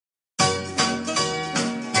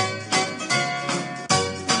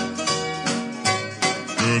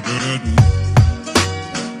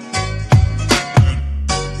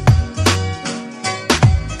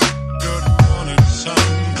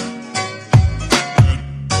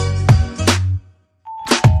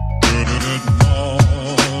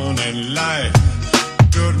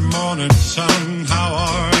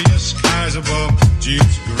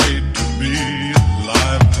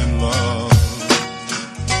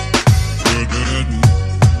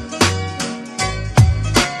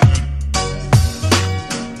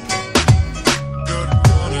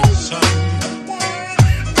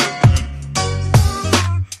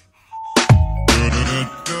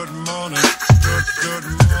Good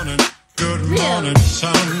morning,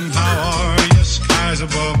 sun. How are you? Skies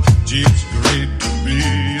above. Gee, it's great to be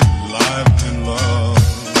alive and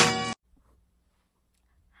love.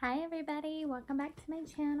 Hi everybody, welcome back to my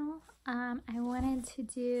channel. I wanted to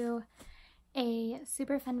do a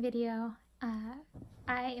super fun video.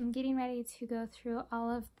 I am getting ready to go through all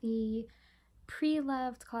of the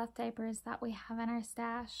pre-loved cloth diapers that we have in our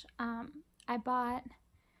stash. I bought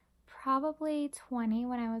probably 20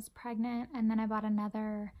 when I was pregnant, and then I bought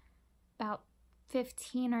another about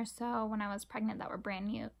 15 or so when I was pregnant that were brand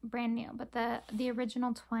new. But the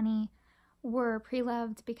original 20 were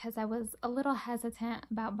pre-loved because I was a little hesitant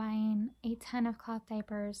about buying a ton of cloth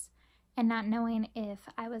diapers and not knowing if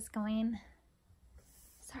I was going,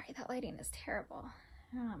 sorry, that lighting is terrible.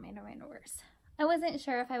 Oh, it made it worse. I wasn't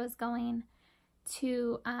sure if I was going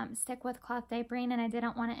to stick with cloth diapering, and I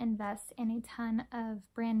didn't want to invest in a ton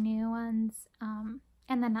of brand new ones and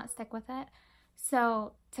then not stick with it.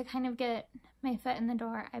 So to kind of get my foot in the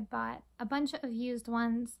door, I bought a bunch of used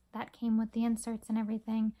ones that came with the inserts and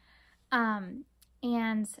everything. And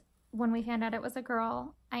when we found out it was a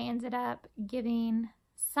girl, I ended up giving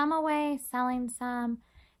some away, selling some.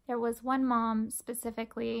 There was one mom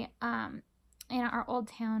specifically in our old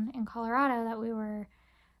town in Colorado that we were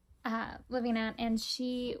living at, and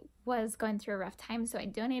she was going through a rough time, so I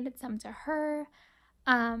donated some to her.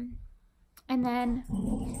 And then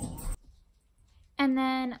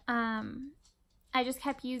I just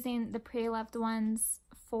kept using the pre-loved ones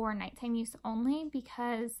for nighttime use only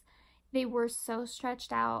because they were so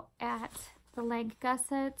stretched out at the leg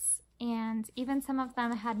gussets, and even some of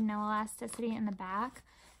them had no elasticity in the back.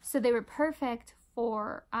 So they were perfect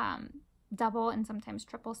for double and sometimes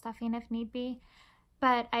triple stuffing if need be.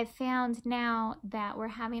 But I found now that we're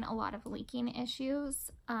having a lot of leaking issues.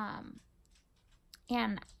 And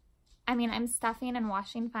I mean, I'm stuffing and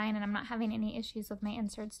washing fine, and I'm not having any issues with my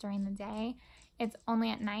inserts during the day. It's only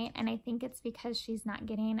at night, and I think it's because she's not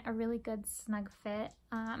getting a really good snug fit,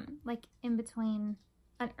 like in between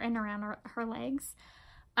and around her legs.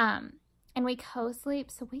 And we co-sleep,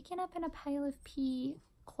 so waking up in a pile of pee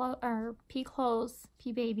clothes,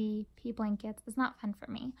 pee baby, pee blankets is not fun for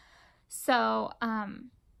me. So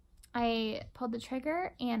I pulled the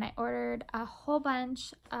trigger and I ordered a whole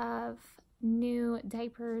bunch of new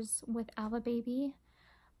diapers with Alva Baby.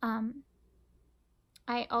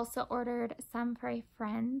 I also ordered some for a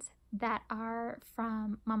friend that are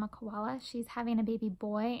from Mama Koala. She's having a baby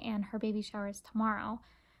boy and her baby shower is tomorrow.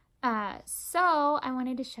 So I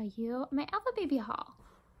wanted to show you my Alva Baby haul.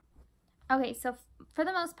 Okay, so for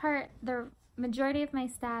the most part, the majority of my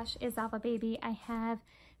stash is Alva Baby. I have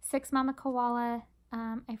 6 Mama Koala.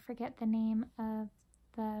 I forget the name of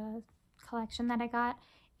the collection that I got.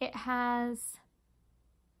 It has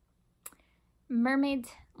mermaid,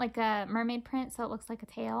 like a mermaid print, so it looks like a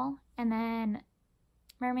tail, and then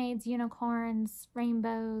mermaids, unicorns,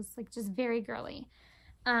 rainbows, like just very girly.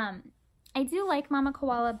 I do like Mama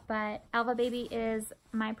Koala, but Alva Baby is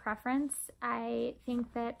my preference. I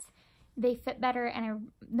think that they fit better, and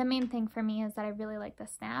the main thing for me is that I really like the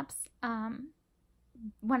snaps.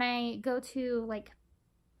 When I go to, like,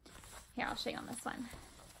 here, I'll show you on this one.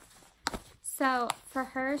 So for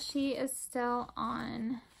her, she is still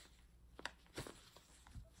on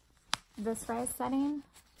this rise setting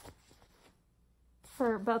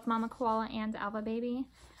for both Mama Koala and Alva Baby.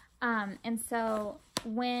 And so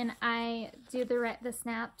when I do the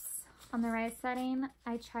snaps on the rise setting,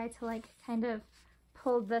 I try to like kind of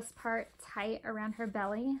pull this part tight around her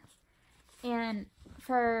belly. And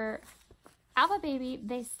for Alva Baby,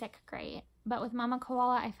 they stick great. But with Mama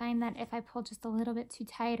Koala, I find that if I pull just a little bit too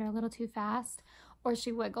tight or a little too fast, or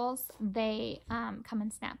she wiggles, they come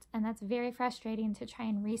unsnapped. And that's very frustrating to try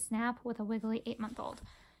and re-snap with a wiggly 8-month-old.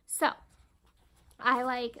 So I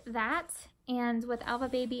like that. And with Alva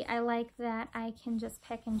Baby, I like that I can just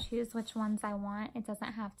pick and choose which ones I want. It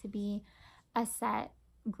doesn't have to be a set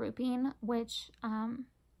grouping, which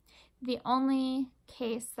the only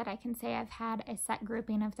case that I can say I've had a set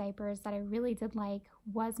grouping of diapers that I really did like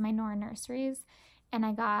was my Nora Nurseries. And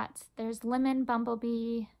I got, there's lemon,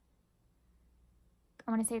 bumblebee,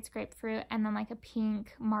 I want to say it's grapefruit, and then like a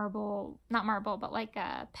pink marble, not marble, but like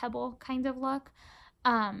a pebble kind of look.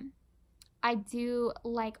 I do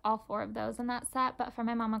like all 4 of those in that set, but for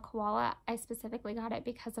my Mama Koala, I specifically got it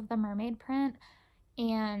because of the mermaid print.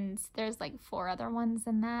 And there's like 4 other ones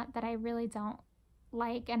in that I really don't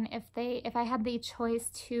like, and if I had the choice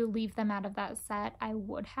to leave them out of that set, I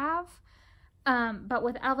would have. But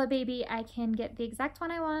with Alva Baby, I can get the exact one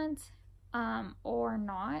I want or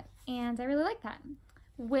not, and I really like that.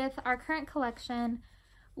 With our current collection,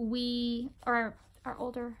 our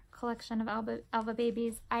older collection of Alva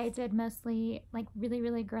Babies, I did mostly like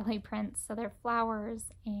really girly prints. So they're flowers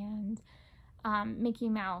and Mickey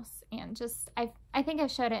Mouse, and just I think I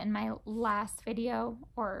showed it in my last video,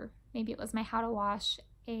 or maybe it was my how to wash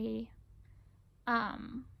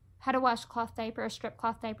cloth diaper, or strip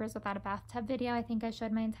cloth diapers without a bathtub video. I think I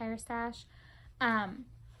showed my entire stash.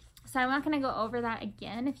 So I'm not going to go over that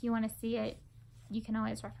again. If you want to see it, you can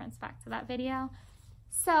always reference back to that video.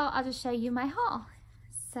 So I'll just show you my haul.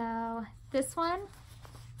 So this one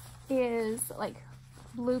is like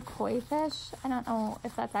blue koi fish. I don't know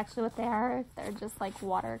if that's actually what they are, if they're just like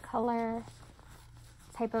watercolor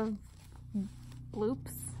type of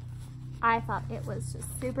bloops. I thought it was just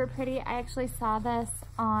super pretty. I actually saw this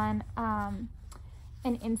on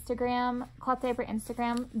an Instagram, cloth diaper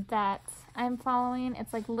Instagram that I'm following.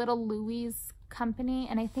 It's like Little Louie's company,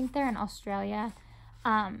 and I think they're in Australia.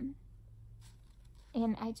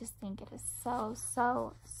 And I just think it is so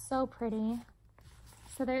pretty.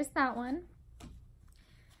 So there's that one.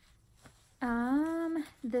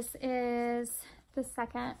 This is the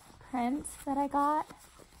second print that I got.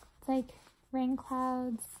 It's like rain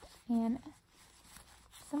clouds and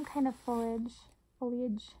some kind of foliage.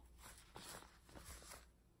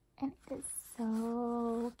 And it is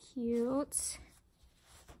so cute.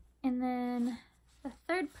 And then the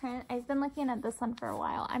third print, I've been looking at this one for a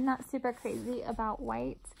while. I'm not super crazy about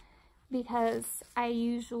white because I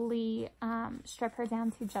usually strip her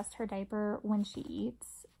down to just her diaper when she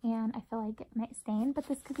eats, and I feel like it might stain, but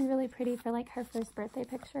this could be really pretty for like her first birthday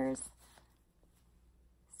pictures.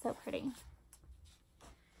 So pretty.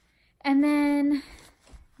 And then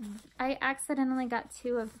I accidentally got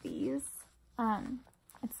two of these.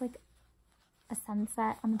 It's like a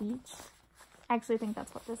sunset on the beach. I actually think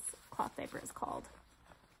that's what this cloth diaper is called.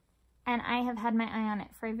 And I have had my eye on it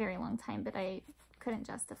for a very long time, but I couldn't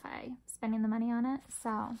justify spending the money on it.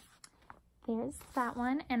 So there's that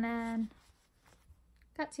one. And then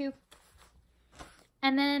got two.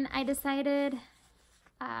 And then I decided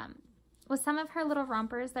with some of her little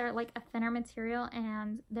rompers, they're like a thinner material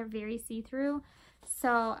and they're very see-through.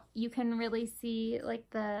 So you can really see like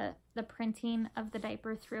the printing of the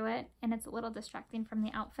diaper through it, and it's a little distracting from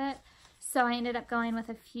the outfit. So I ended up going with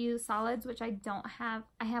a few solids, which I don't have.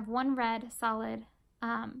 I have one red solid.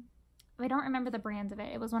 I don't remember the brand of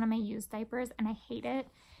it. It was one of my used diapers, and I hate it.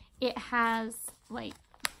 It has like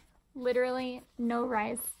literally no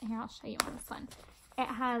rise. Here, I'll show you on this one. It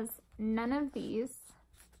has none of these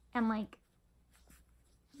and like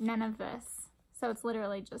none of this. So it's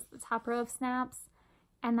literally just the top row of snaps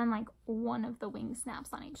and then like one of the wing snaps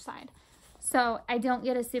on each side. So I don't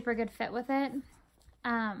get a super good fit with it.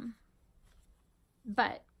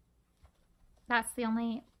 But that's the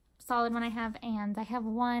only solid one I have, and I have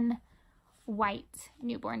one white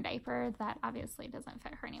newborn diaper that obviously doesn't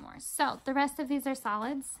fit her anymore. So the rest of these are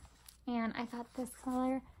solids, and I thought this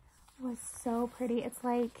color was so pretty. It's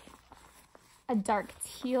like a dark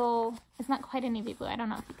teal. It's not quite a navy blue. I don't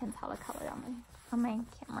know if you can tell the color on my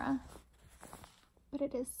camera, but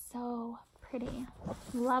it is so pretty.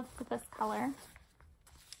 Love this color.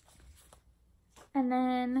 And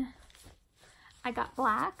then I got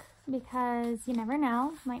black because you never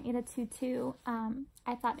know, might need a tutu.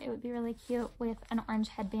 I thought it would be really cute with an orange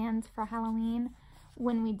headband for Halloween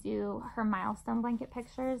when we do her milestone blanket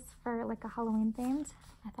pictures for like a Halloween themed.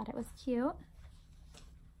 I thought it was cute.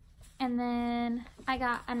 And then I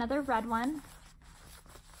got another red one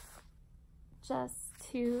just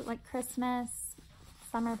to like Christmas,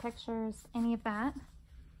 summer pictures, any of that.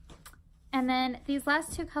 And then these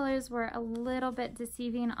last two colors were a little bit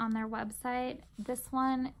deceiving on their website. This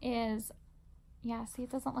one is, yeah, see, it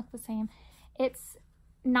doesn't look the same. It's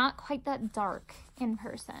not quite that dark in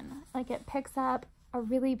person. Like it picks up a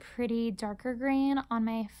really pretty darker green on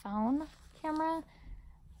my phone camera.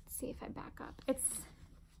 Let's see if I back up. It's,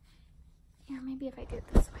 here, maybe if I do it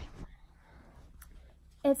this way.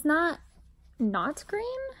 It's not green,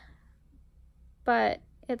 but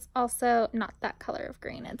it's also not that color of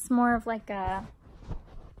green. It's more of like a,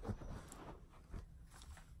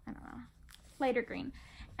 I don't know, lighter green.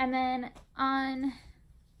 And then on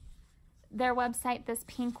their website, this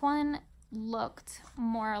pink one looked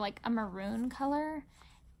more like a maroon color,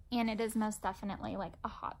 and it is most definitely like a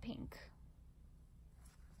hot pink.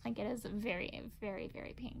 Like it is very, very,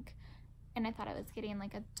 very pink. And I thought I was getting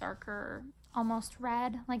like a darker, almost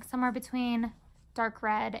red, like somewhere between dark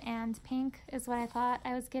red and pink is what I thought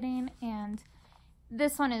I was getting, and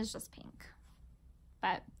this one is just pink,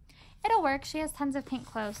 but it'll work. She has tons of pink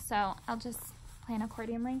clothes, so I'll just plan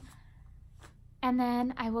accordingly. And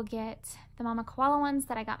then I will get the Mama Koala ones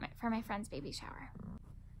that I got for my friend's baby shower.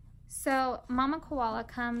 So Mama Koala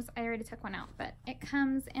comes, I already took one out, but it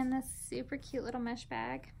comes in this super cute little mesh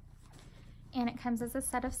bag. And it comes as a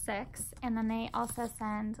set of 6. And then they also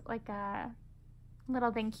send like a little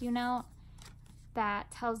thank you note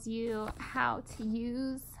that tells you how to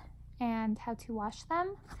use and how to wash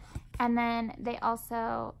them. And then they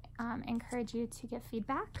also encourage you to give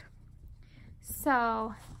feedback.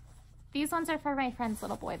 So these ones are for my friend's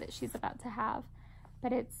little boy that she's about to have.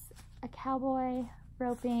 But it's a cowboy,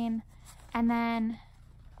 roping, and then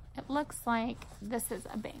it looks like this is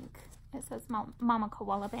a bank. It says Mama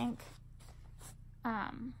Koala Bank.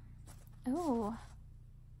 Oh,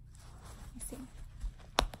 let me see.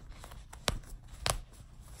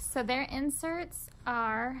 So their inserts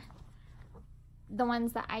are the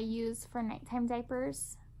ones that I use for nighttime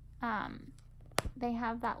diapers. They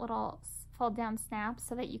have that little fold down snap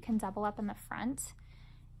so that you can double up in the front.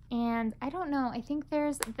 And I don't know, I think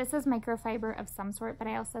this is microfiber of some sort, but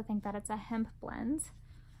I also think that it's a hemp blend.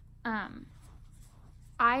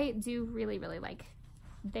 I do really, really like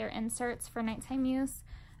their inserts for nighttime use,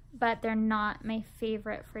 but they're not my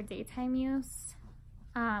favorite for daytime use.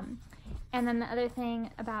 And then the other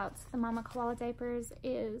thing about the Mama Koala diapers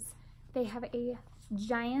is they have a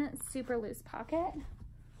giant super loose pocket,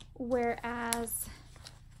 whereas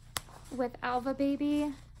with Alva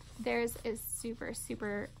Baby, theirs is super,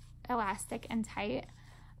 super elastic and tight.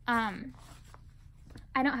 I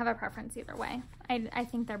don't have a preference either way. I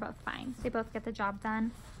think they're both fine. They both get the job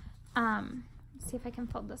done. See if I can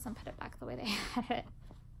fold this and put it back the way they had it.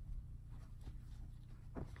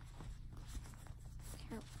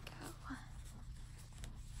 Here we go.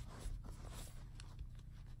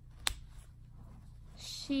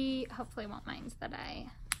 She hopefully won't mind that I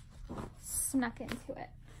snuck into it.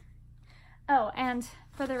 Oh, and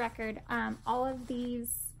for the record, all of these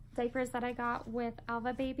diapers that I got with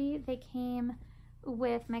Alva Baby, they came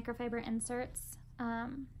with microfiber inserts.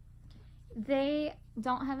 They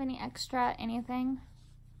don't have any extra anything,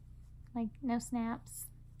 like no snaps.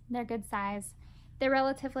 They're good size. They're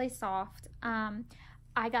relatively soft.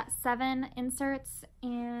 I got 7 inserts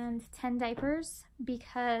and 10 diapers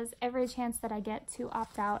because every chance that I get to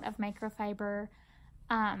opt out of microfiber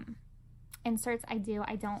inserts, I do.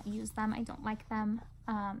 I don't use them. I don't like them.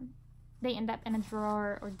 They end up in a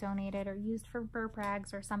drawer or donated or used for burp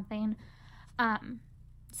rags or something.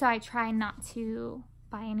 So I try not to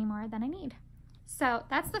buy any more than I need. So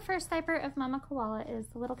that's the first diaper of Mama Koala, is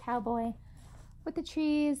the little cowboy with the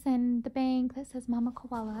trees and the bank that says Mama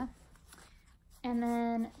Koala. And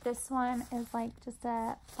then this one is like just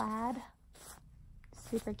a plaid,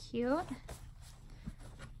 super cute.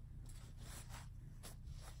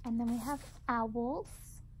 And then we have owls.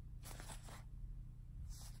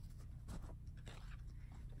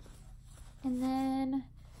 And then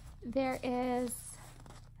there is,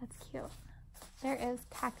 that's cute, there is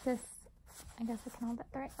cactus, I guess I can hold it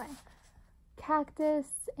the right way, cactus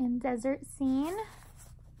and desert scene.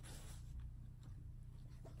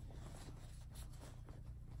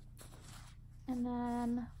 And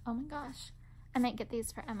then, oh my gosh, I might get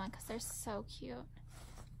these for Emma because they're so cute.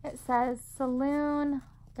 It says saloon,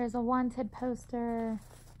 there's a wanted poster,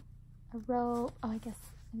 a rope, oh I guess,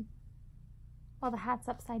 well the hat's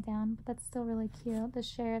upside down, but that's still really cute. The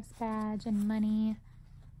sheriff's badge and money.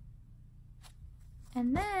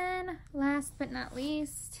 And then, last but not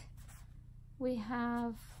least, we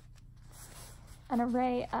have an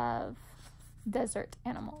array of desert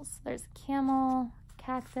animals. There's a camel,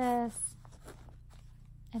 cactus,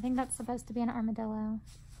 I think that's supposed to be an armadillo.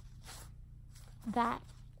 That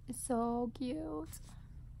is so cute.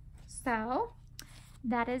 So,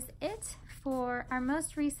 that is it for our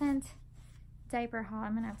most recent diaper haul.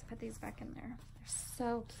 I'm gonna have to put these back in there. They're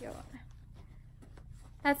so cute.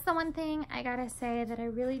 That's the one thing I gotta say that I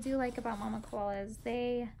really do like about Mama Koala is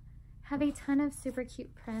they have a ton of super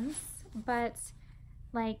cute prints, but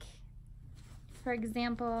like, for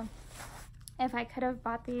example, if I could have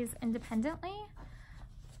bought these independently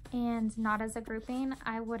and not as a grouping,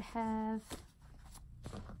 I would have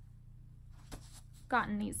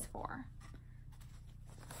gotten these 4.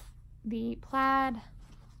 The plaid,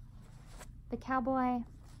 the cowboy,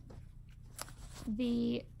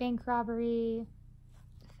 the bank robbery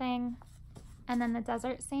thing, and then the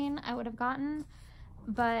desert scene I would have gotten,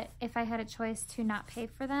 but if I had a choice to not pay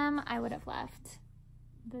for them, I would have left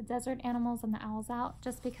the desert animals and the owls out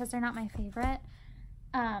just because they're not my favorite.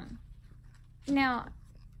 Now,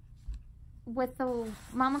 with the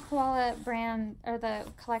Mama Koala brand, or the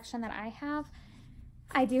collection that I have,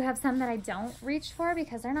 I do have some that I don't reach for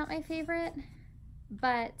because they're not my favorite,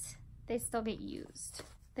 but they still get used.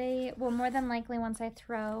 They will more than likely, once I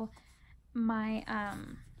throw my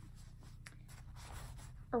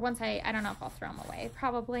or once I don't know if I'll throw them away,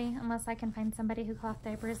 probably, unless I can find somebody who cloth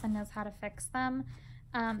diapers and knows how to fix them.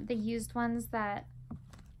 The used ones that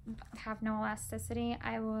have no elasticity,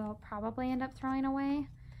 I will probably end up throwing away,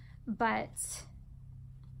 but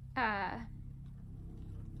I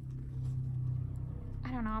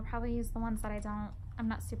don't know, I'll probably use the ones that I'm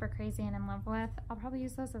not super crazy and in love with. I'll probably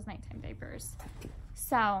use those as nighttime diapers.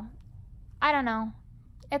 So, I don't know.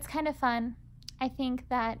 It's kind of fun. I think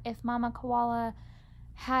that if Mama Koala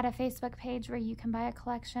had a Facebook page where you can buy a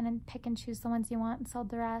collection and pick and choose the ones you want and sold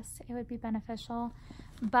the rest, it would be beneficial.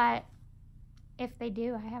 But if they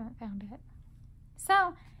do, I haven't found it.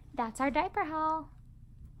 So, that's our diaper haul.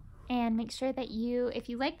 And make sure that if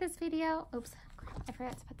you like this video, oops, I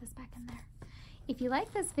forgot to put this back in there. If you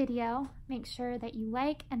like this video, make sure that you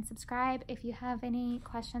like and subscribe. If you have any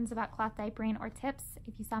questions about cloth diapering or tips,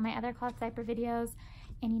 if you saw my other cloth diaper videos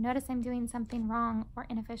and you notice I'm doing something wrong or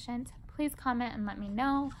inefficient, please comment and let me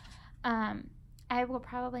know. I will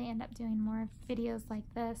probably end up doing more videos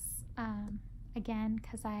like this again,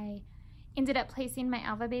 because I ended up placing my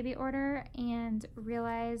Alva Baby order and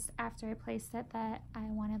realized after I placed it that I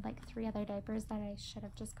wanted like 3 other diapers that I should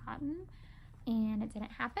have just gotten, and it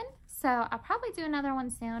didn't happen. So I'll probably do another one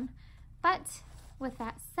soon. But with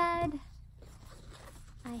that said,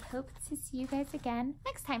 I hope to see you guys again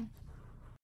next time.